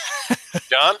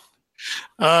 John?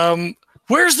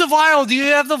 Where's the vial? Do you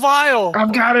have the vial?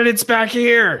 I've got it. It's back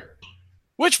here.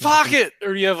 Which pocket?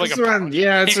 Or do you have like This a one.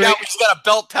 Yeah, it's He's got a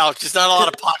belt pouch. There's not a lot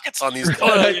of pockets on these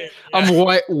guys.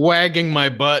 I'm wagging my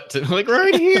butt to, like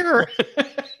right here.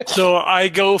 So I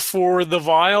go for the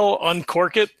vial,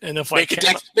 uncork it, and if Make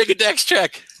a dex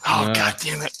check. Oh, No. God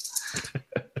damn it.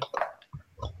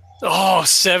 Oh,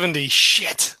 70.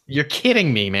 Shit. You're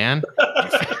kidding me, man.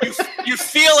 You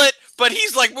feel it, but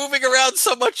he's like moving around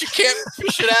so much you can't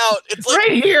push it out. It's like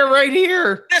Right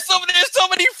here. there's so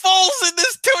many folds in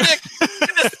this tunic.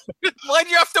 Why'd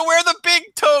you have to wear the big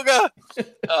toga?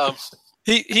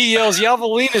 He yells,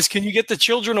 Yavalinas, can you get the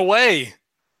children away?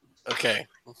 Okay.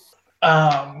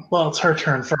 Well, it's her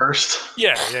turn first.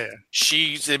 Yeah.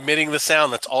 She's emitting the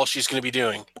sound. That's all she's going to be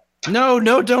doing. No,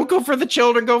 don't go for the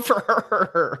children. Go for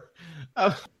her.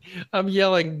 I'm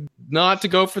yelling not to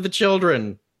go for the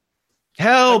children.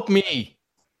 Help me.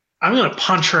 I'm going to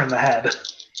punch her in the head.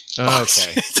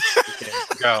 Okay.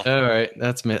 Go. All right.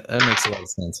 That makes a lot of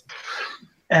sense.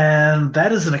 And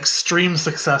that is an extreme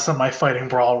success on my fighting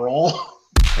brawl roll.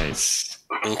 Nice.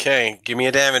 Okay. Give me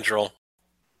a damage roll.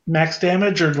 Max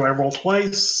damage, or do I roll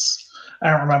twice?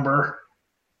 I don't remember.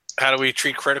 How do we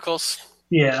treat criticals?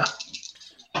 Yeah.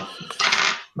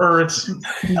 Or it's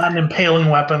not an impaling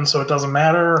weapon, so it doesn't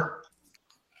matter.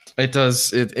 It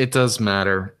does. It does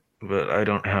matter, but I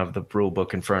don't have the rule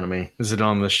book in front of me. Is it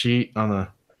on the sheet?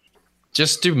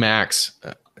 Just do max.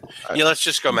 Yeah, let's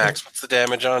just go max. What's the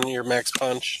damage on your max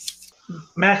punch?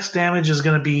 Max damage is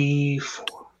going to be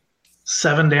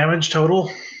 7 damage total.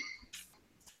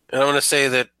 And I'm going to say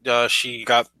that she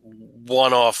got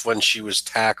 1 off when she was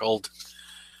tackled.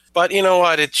 But you know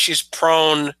what? She's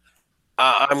prone.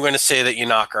 I'm going to say that you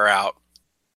knock her out.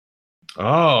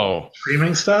 Oh.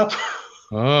 Screaming stop.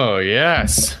 Oh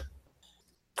yes.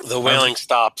 The wailing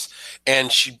stops,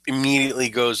 and she immediately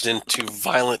goes into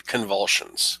violent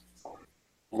convulsions.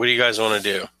 What do you guys want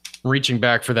to do? Reaching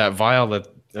back for that vial that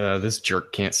this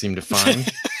jerk can't seem to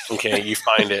find. Okay, you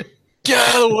find it. Get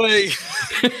out of the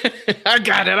way. I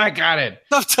got it.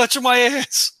 Stop touching my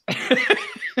ass.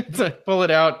 So I pull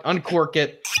it out, uncork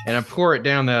it, and I pour it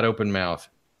down that open mouth.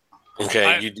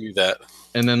 Okay, you do that.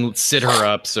 And then sit her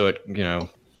up so it,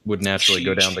 would naturally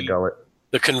go down the gullet.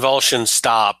 The convulsions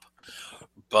stop,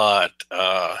 but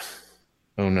Oh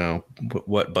no.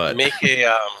 What but? make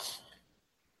a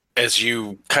as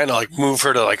you kind of like move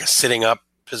her to like a sitting up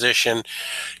position,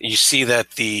 you see that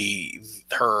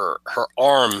her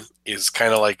arm is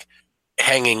kind of like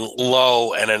hanging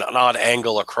low and an odd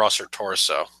angle across her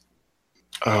torso.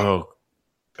 Oh.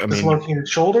 I mean, Dislocated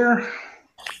shoulder.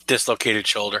 Dislocated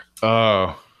shoulder.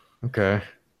 oh. Okay.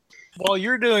 While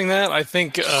you're doing that, I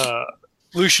think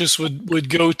Lucius would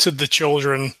go to the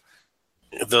children.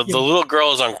 The little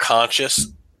girl is unconscious,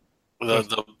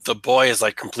 the boy is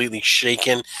like completely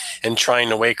shaken and trying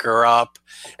to wake her up,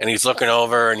 and he's looking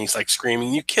over and he's like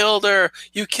screaming, "You killed her!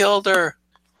 You killed her!"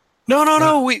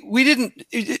 No, we didn't.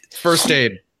 First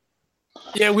aid.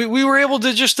 Yeah, we were able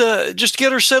to just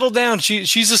get her settled down.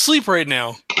 She's asleep right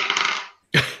now.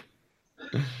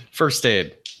 First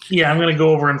aid. Yeah, I'm gonna go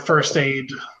over and first aid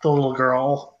the little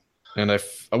girl. And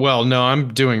no,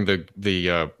 I'm doing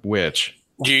the witch.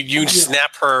 You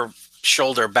snap her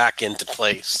shoulder back into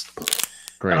place.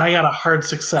 Great. And I got a hard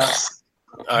success.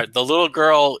 The little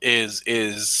girl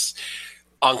is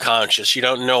unconscious. You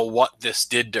don't know what this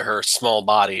did to her small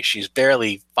body. She's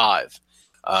barely 5.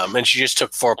 And she just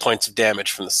took 4 points of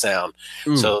damage from the sound.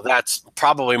 Ooh. So that's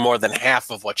probably more than half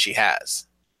of what she has.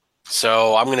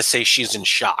 So I'm going to say she's in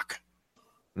shock.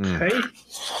 Okay.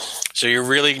 So you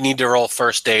really need to roll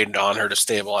first aid on her to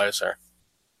stabilize her.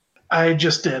 I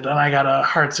just did, and I got a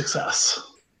hard success.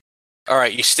 All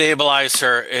right, you stabilize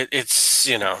her. It's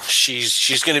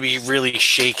she's going to be really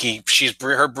shaky.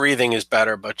 Her breathing is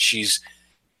better, but she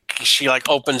like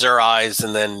opens her eyes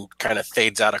and then kind of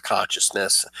fades out of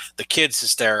consciousness. The kid's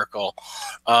hysterical.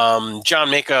 John,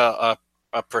 make a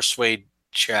persuade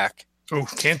check. Oh,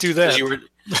 can't do that. You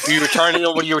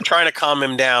were trying to calm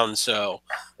him down. So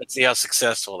let's see how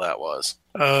successful that was.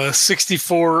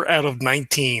 64 out of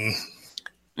 19.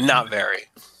 Not very.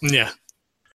 Yeah.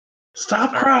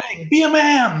 Stop crying. Be a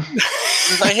man.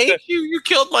 I hate you. You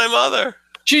killed my mother.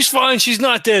 She's fine. She's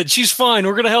not dead. She's fine.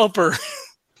 We're gonna help her.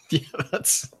 Yeah,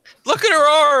 that's. Look at her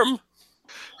arm.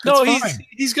 No, It's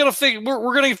he's gonna fix.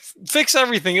 We're gonna fix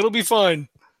everything. It'll be fine.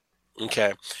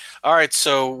 Okay. All right.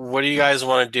 So what do you guys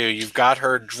want to do? You've got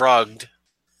her drugged.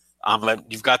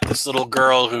 You've got this little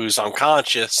girl who's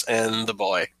unconscious and the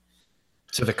boy.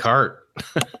 To the cart.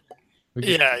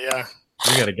 Yeah.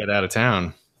 We got to get out of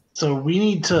town. So we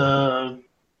need to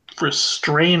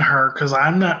restrain her because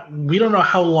we don't know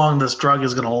how long this drug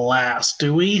is going to last,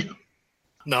 do we?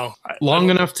 No. Long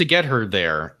enough to get her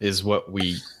there is what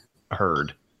we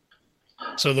heard.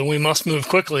 So then we must move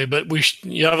quickly, but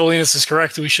Yavelinas is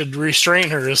correct. We should restrain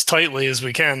her as tightly as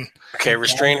we can. Okay.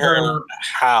 Restrain her. And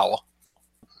how?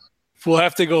 We'll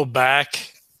have to go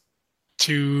back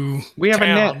to We have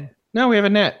town. a net. No, we have a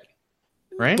net.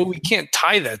 Right? But we can't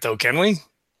tie that, though, can we?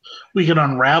 We can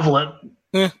unravel it.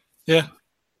 Yeah.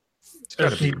 It's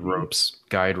got to be ropes,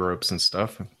 guide ropes and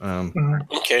stuff.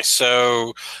 Okay.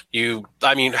 So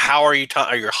how are you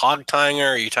are you hog tying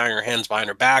her? Are you tying her hands behind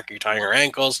her back? Are you tying her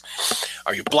ankles?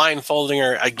 Are you blindfolding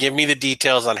her? Give me the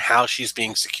details on how she's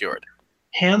being secured.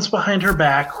 Hands behind her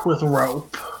back with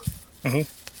rope. Mhm.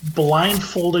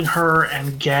 Blindfolding her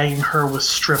and gagging her with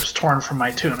strips torn from my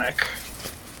tunic.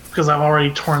 Because I've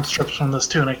already torn strips from this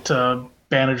tunic to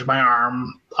bandage my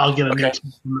arm. I'll get a new tunic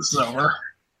when this is over.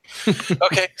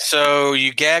 Okay, so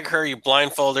you gag her, you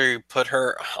blindfold her, you put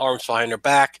her arms behind her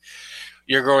back.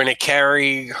 You're going to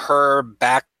carry her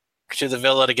back to the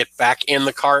villa to get back in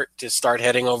the cart to start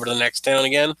heading over to the next town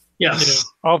again? Yes.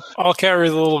 I'll carry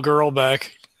the little girl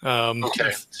back.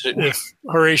 Okay. If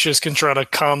Horatius can try to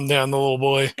calm down the little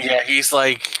boy. Yeah, he's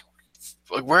like,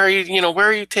 where are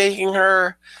you taking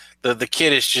her? The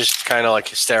kid is just kind of like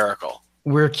hysterical.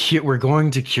 We're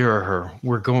going to cure her.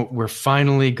 We're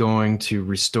finally going to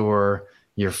restore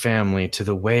your family to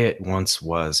the way it once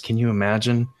was. Can you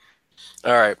imagine?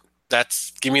 All right,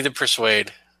 give me the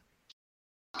persuade.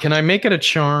 Can I make it a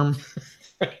charm?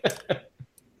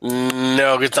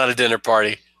 No, it's not a dinner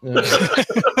party.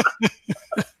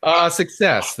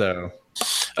 Success though.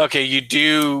 Okay, you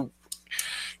do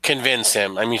convince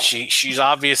him. I mean, she's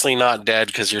obviously not dead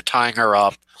because you're tying her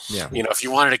up. Yeah. If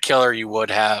you wanted to kill her, you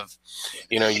would have.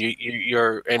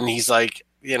 You're and he's like,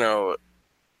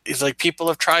 people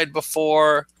have tried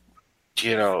before.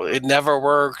 It never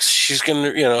works. She's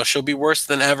gonna, she'll be worse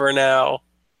than ever now.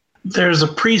 There's a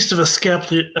priest of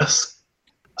Asclepius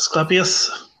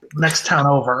next town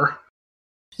over.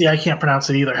 Yeah, I can't pronounce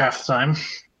it either half the time.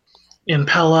 In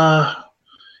Pella,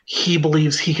 he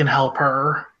believes he can help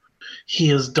her. He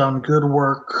has done good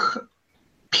work.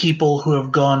 People who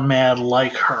have gone mad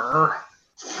like her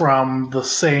from the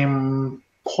same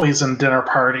poison dinner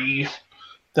party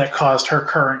that caused her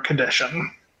current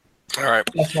condition. All right.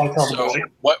 That's what I tell the So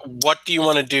boy. what do you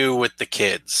want to do with the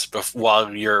kids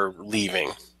while you're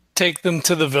leaving? Take them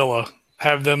to the villa.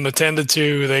 Have them attended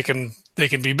to. They can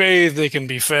be bathed. They can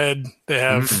be fed. They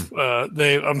have.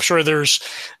 I'm sure there's,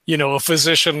 a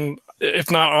physician,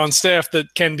 if not on staff,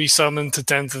 that can be summoned to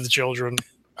tend to the children.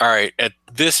 All right. At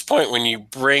this point, when you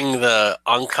bring the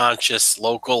unconscious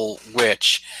local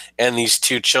witch and these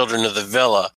 2 children to the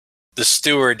villa, the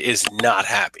steward is not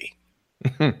happy.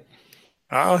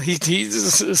 Oh,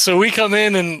 so we come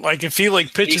in and like if he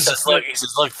like pitches. He says,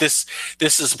 look, this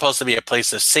is supposed to be a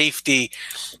place of safety.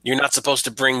 You're not supposed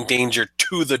to bring danger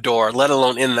to the door, let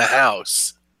alone in the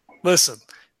house. Listen,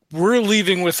 we're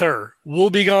leaving with her. We'll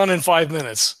be gone in 5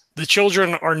 minutes. The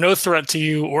children are no threat to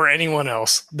you or anyone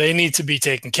else. They need to be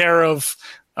taken care of.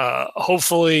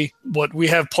 Hopefully, what we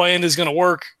have planned is going to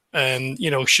work, and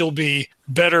she'll be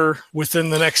better within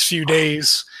the next few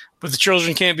days. But the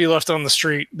children can't be left on the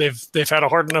street. They've had a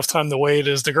hard enough time the way it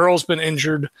is. The girl's been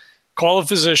injured. Call a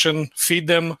physician, feed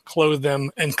them, clothe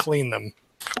them, and clean them.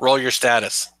 Roll your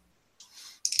status.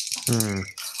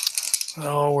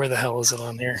 Oh, where the hell is it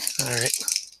on here? All right.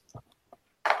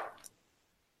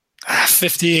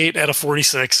 58 out of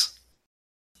 46.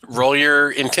 Roll your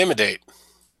intimidate.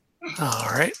 All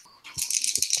right.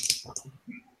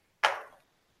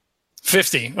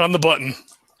 50 on the button.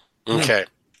 Okay.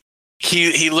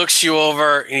 He looks you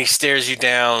over and he stares you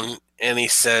down and he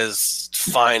says,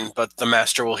 "Fine, but the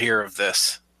master will hear of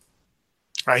this."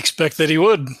 I expect that he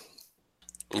would.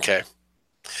 Okay.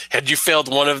 Had you failed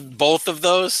both of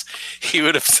those, he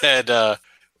would have said,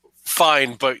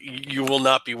 "Fine, but you will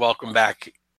not be welcome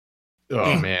back."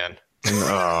 Oh man.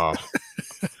 Oh,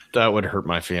 that would hurt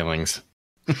my feelings.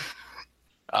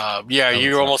 Yeah,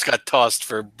 you almost got tossed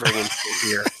for bringing it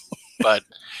here. But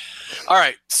all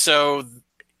right, so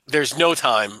there's no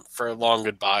time for long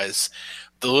goodbyes.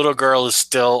 The little girl is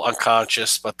still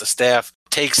unconscious, but the staff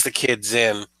takes the kids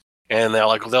in, and they're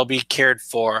like, well, they'll be cared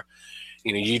for.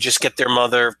 You just get their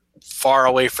mother far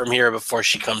away from here before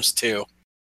she comes to.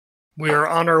 We are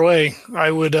on our way. I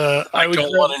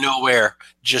don't want to know where.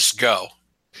 Just go.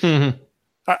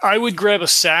 I would grab a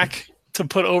sack to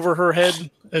put over her head,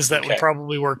 as that would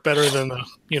probably work better than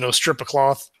a strip of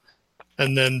cloth.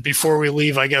 And then before we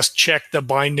leave, I guess check the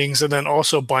bindings and then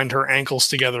also bind her ankles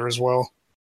together as well.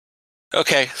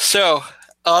 Okay, so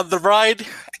on the ride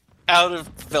out of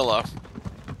Villa,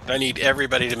 I need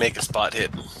everybody to make a spot hit.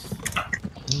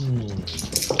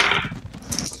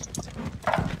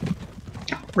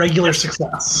 Regular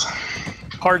success.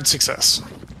 Hard success.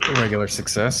 Regular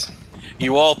success.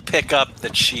 You all pick up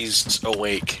that she's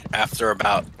awake after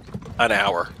about an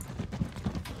hour.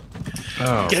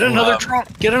 Oh, Get another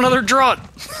draught. Get another draught.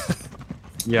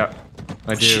 Yeah,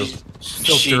 I do.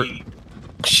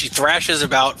 She thrashes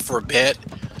about for a bit,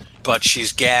 but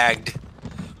she's gagged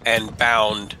and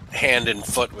bound hand and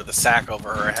foot with a sack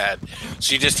over her head.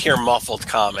 So you just hear muffled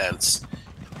comments,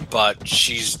 but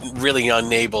she's really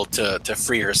unable to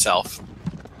free herself.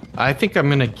 I think I'm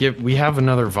gonna we have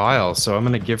another vial, so I'm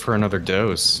gonna give her another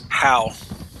dose. How?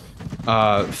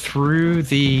 Through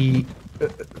the...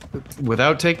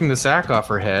 without taking the sack off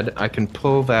her head, I can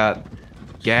pull that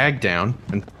gag down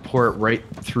and pour it right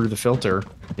through the filter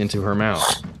into her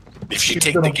mouth. If you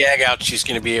take the gag out, she's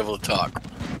going to be able to talk.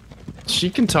 She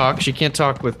can talk. She can't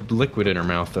talk with liquid in her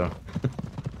mouth, though.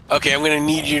 Okay, I'm going to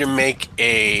need you to make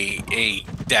a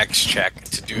dex check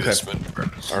to do this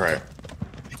maneuver. All right.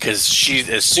 Because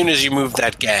as soon as you move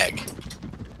that gag...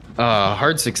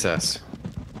 hard success.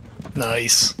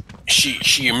 Nice.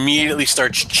 She immediately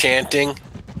starts chanting.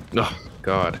 Oh,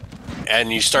 God.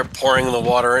 And you start pouring the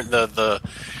water, the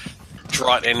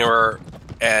draught into her,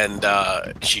 and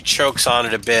she chokes on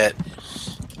it a bit,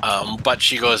 but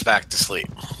she goes back to sleep.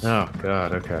 Oh,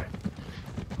 God, okay.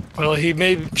 Well,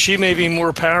 she may be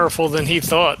more powerful than he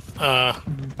thought.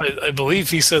 I believe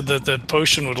he said that the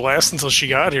potion would last until she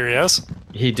got here, yes?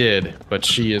 He did, but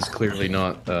she is clearly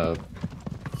not...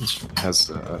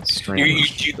 has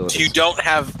strange you don't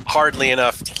have hardly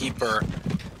enough to keep her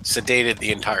sedated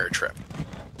the entire trip.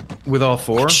 With all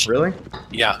four? Really?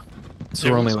 Yeah. So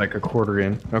we're only like a quarter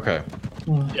in. Okay.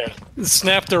 Yeah.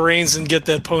 Snap the reins and get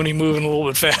that pony moving a little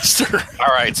bit faster.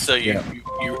 All right. So you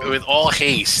with all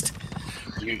haste,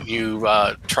 you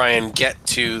try and get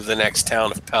to the next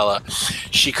town of Pella.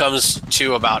 She comes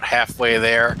to about halfway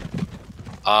there.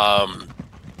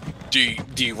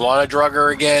 Do you want to drug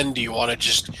her again? Do you want to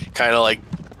just kind of like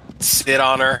sit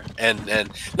on her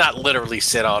and not literally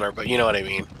sit on her, but you know what I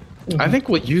mean? I think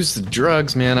we'll use the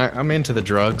drugs, man. I'm into the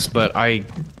drugs, but I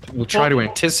will try to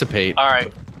anticipate. All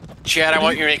right, Chad, I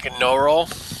want you to make a no roll.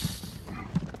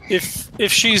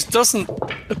 If she doesn't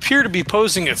appear to be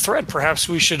posing a threat, perhaps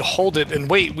we should hold it and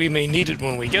wait. We may need it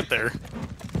when we get there.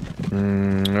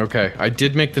 Okay, I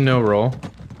did make the no roll.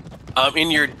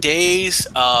 In your days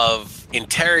of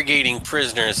interrogating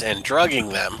prisoners and drugging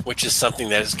them, which is something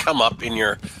that has come up in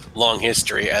your long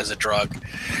history as a drug,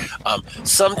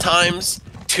 sometimes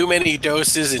too many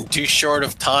doses in too short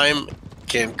of time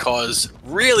can cause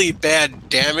really bad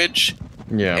damage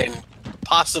and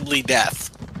possibly death.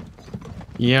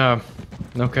 Yeah,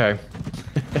 okay.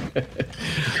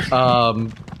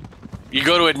 You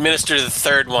go to administer the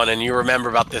third one, and you remember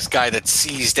about this guy that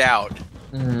seized out.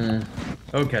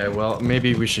 Okay, well,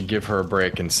 maybe we should give her a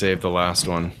break and save the last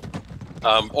one.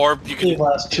 Or you The can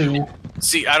last two.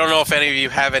 see. I don't know if any of you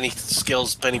have any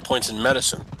skills, any points in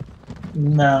medicine.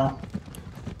 No.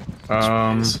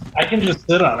 I can just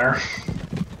sit on her.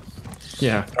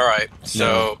 Yeah. All right,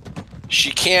 so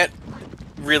she can't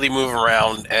really move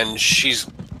around, and she's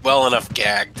well enough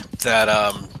gagged that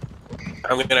I'm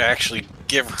going to actually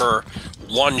give her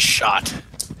one shot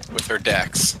with her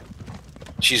dex.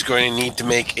 She's going to need to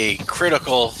make an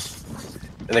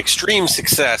extreme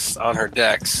success on her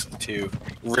dex to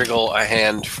wriggle a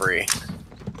hand free.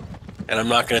 And I'm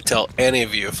not going to tell any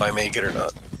of you if I make it or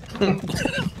not.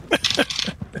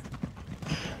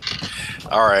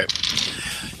 All right.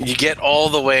 You get all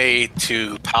the way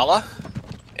to Pala,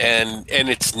 and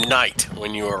it's night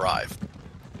when you arrive.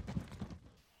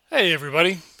 Hey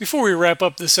everybody, before we wrap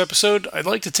up this episode, I'd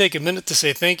like to take a minute to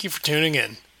say thank you for tuning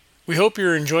in. We hope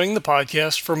you're enjoying the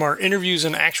podcast, from our interviews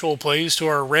and actual plays to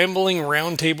our rambling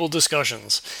roundtable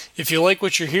discussions. If you like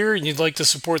what you hear and you'd like to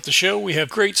support the show, we have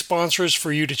great sponsors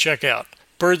for you to check out.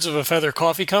 Birds of a Feather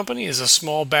Coffee Company is a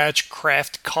small batch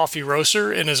craft coffee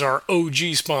roaster and is our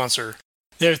OG sponsor.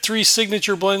 They have 3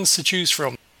 signature blends to choose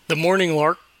from: the Morning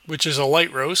Lark, which is a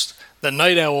light roast, the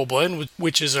Night Owl blend,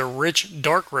 which is a rich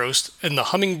dark roast, and the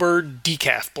Hummingbird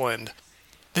Decaf blend.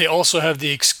 They also have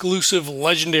the exclusive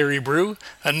Legendary Brew,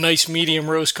 a nice medium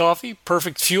roast coffee,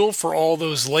 perfect fuel for all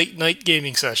those late night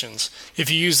gaming sessions. If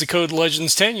you use the code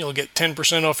LEGENDS10, you'll get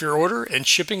 10% off your order, and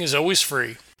shipping is always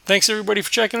free. Thanks everybody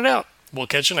for checking it out. We'll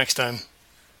catch you next time.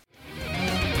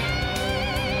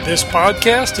 This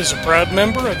podcast is a proud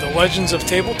member of the Legends of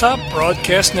Tabletop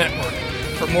Broadcast Network.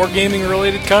 For more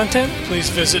gaming-related content, please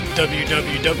visit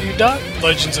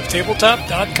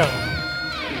www.legendsoftabletop.com.